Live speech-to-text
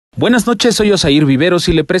Buenas noches, soy Osair Viveros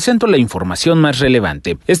y le presento la información más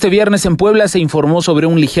relevante. Este viernes en Puebla se informó sobre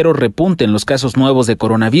un ligero repunte en los casos nuevos de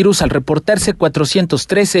coronavirus al reportarse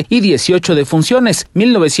 413 y 18 defunciones,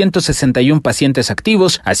 1,961 pacientes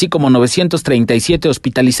activos, así como 937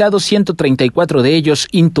 hospitalizados, 134 de ellos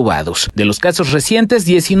intubados. De los casos recientes,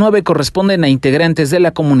 19 corresponden a integrantes de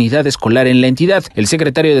la comunidad escolar en la entidad. El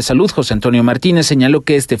secretario de Salud, José Antonio Martínez, señaló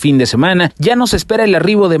que este fin de semana ya no se espera el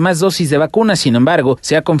arribo de más dosis de vacunas, sin embargo,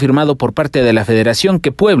 se ha confirmado por parte de la Federación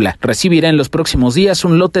que Puebla recibirá en los próximos días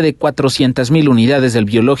un lote de 400,000 unidades del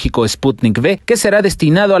biológico Sputnik V que será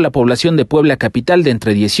destinado a la población de Puebla capital de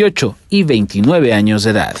entre 18 y 29 años de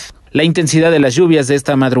edad. La intensidad de las lluvias de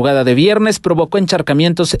esta madrugada de viernes provocó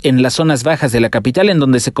encharcamientos en las zonas bajas de la capital, en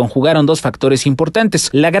donde se conjugaron dos factores importantes: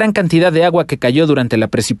 la gran cantidad de agua que cayó durante la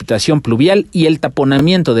precipitación pluvial y el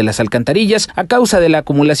taponamiento de las alcantarillas a causa de la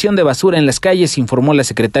acumulación de basura en las calles, informó la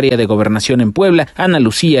secretaria de Gobernación en Puebla, Ana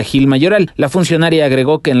Lucía Gil Mayoral. La funcionaria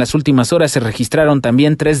agregó que en las últimas horas se registraron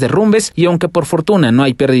también 3 derrumbes y aunque por fortuna no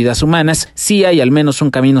hay pérdidas humanas, sí hay al menos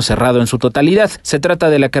un camino cerrado en su totalidad. Se trata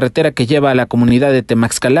de la carretera que lleva a la comunidad de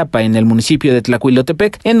Temaxcalapa, en el municipio de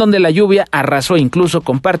Tlahuilotepec, en donde la lluvia arrasó incluso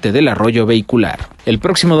con parte del arroyo vehicular. El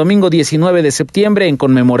próximo domingo 19 de septiembre, en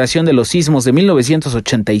conmemoración de los sismos de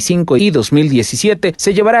 1985 y 2017,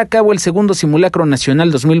 se llevará a cabo el segundo simulacro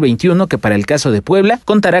nacional 2021, que para el caso de Puebla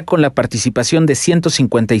contará con la participación de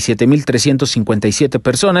 157,357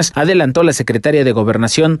 personas, adelantó la secretaria de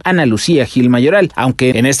Gobernación, Ana Lucía Gil Mayoral,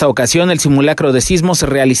 aunque en esta ocasión el simulacro de sismo se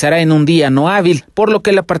realizará en un día no hábil, por lo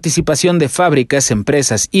que la participación de fábricas,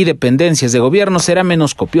 empresas y dependencias de gobierno será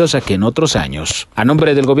menos copiosa que en otros años. A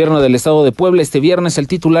nombre del gobierno del estado de Puebla, este viernes el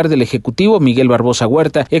titular del Ejecutivo, Miguel Barbosa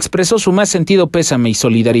Huerta, expresó su más sentido pésame y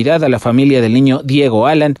solidaridad a la familia del niño Diego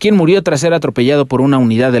Alan, quien murió tras ser atropellado por una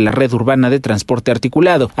unidad de la red urbana de transporte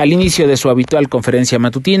articulado. Al inicio de su habitual conferencia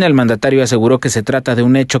matutina, el mandatario aseguró que se trata de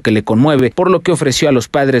un hecho que le conmueve, por lo que ofreció a los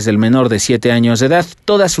padres del menor de 7 años de edad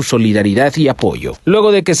toda su solidaridad y apoyo.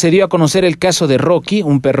 Luego de que se dio a conocer el caso de Rocky,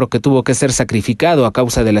 un perro que tuvo que ser sacrificado a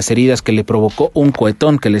causa de las heridas que le provocó un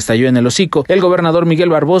cohetón que le estalló en el hocico, el gobernador Miguel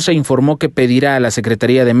Barbosa informó que pedirá a la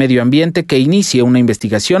Secretaría de Medio Ambiente que inicie una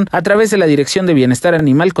investigación a través de la Dirección de Bienestar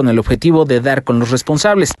Animal con el objetivo de dar con los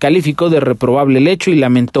responsables. Calificó de reprobable el hecho y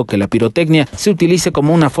lamentó que la pirotecnia se utilice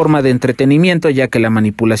como una forma de entretenimiento, ya que la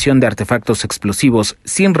manipulación de artefactos explosivos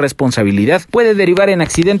sin responsabilidad puede derivar en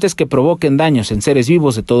accidentes que provoquen daños en seres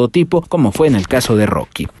vivos de todo tipo, como fue en el caso de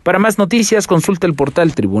Rocky. Para más noticias, consulte el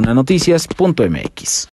portal tribunanoticias.mx.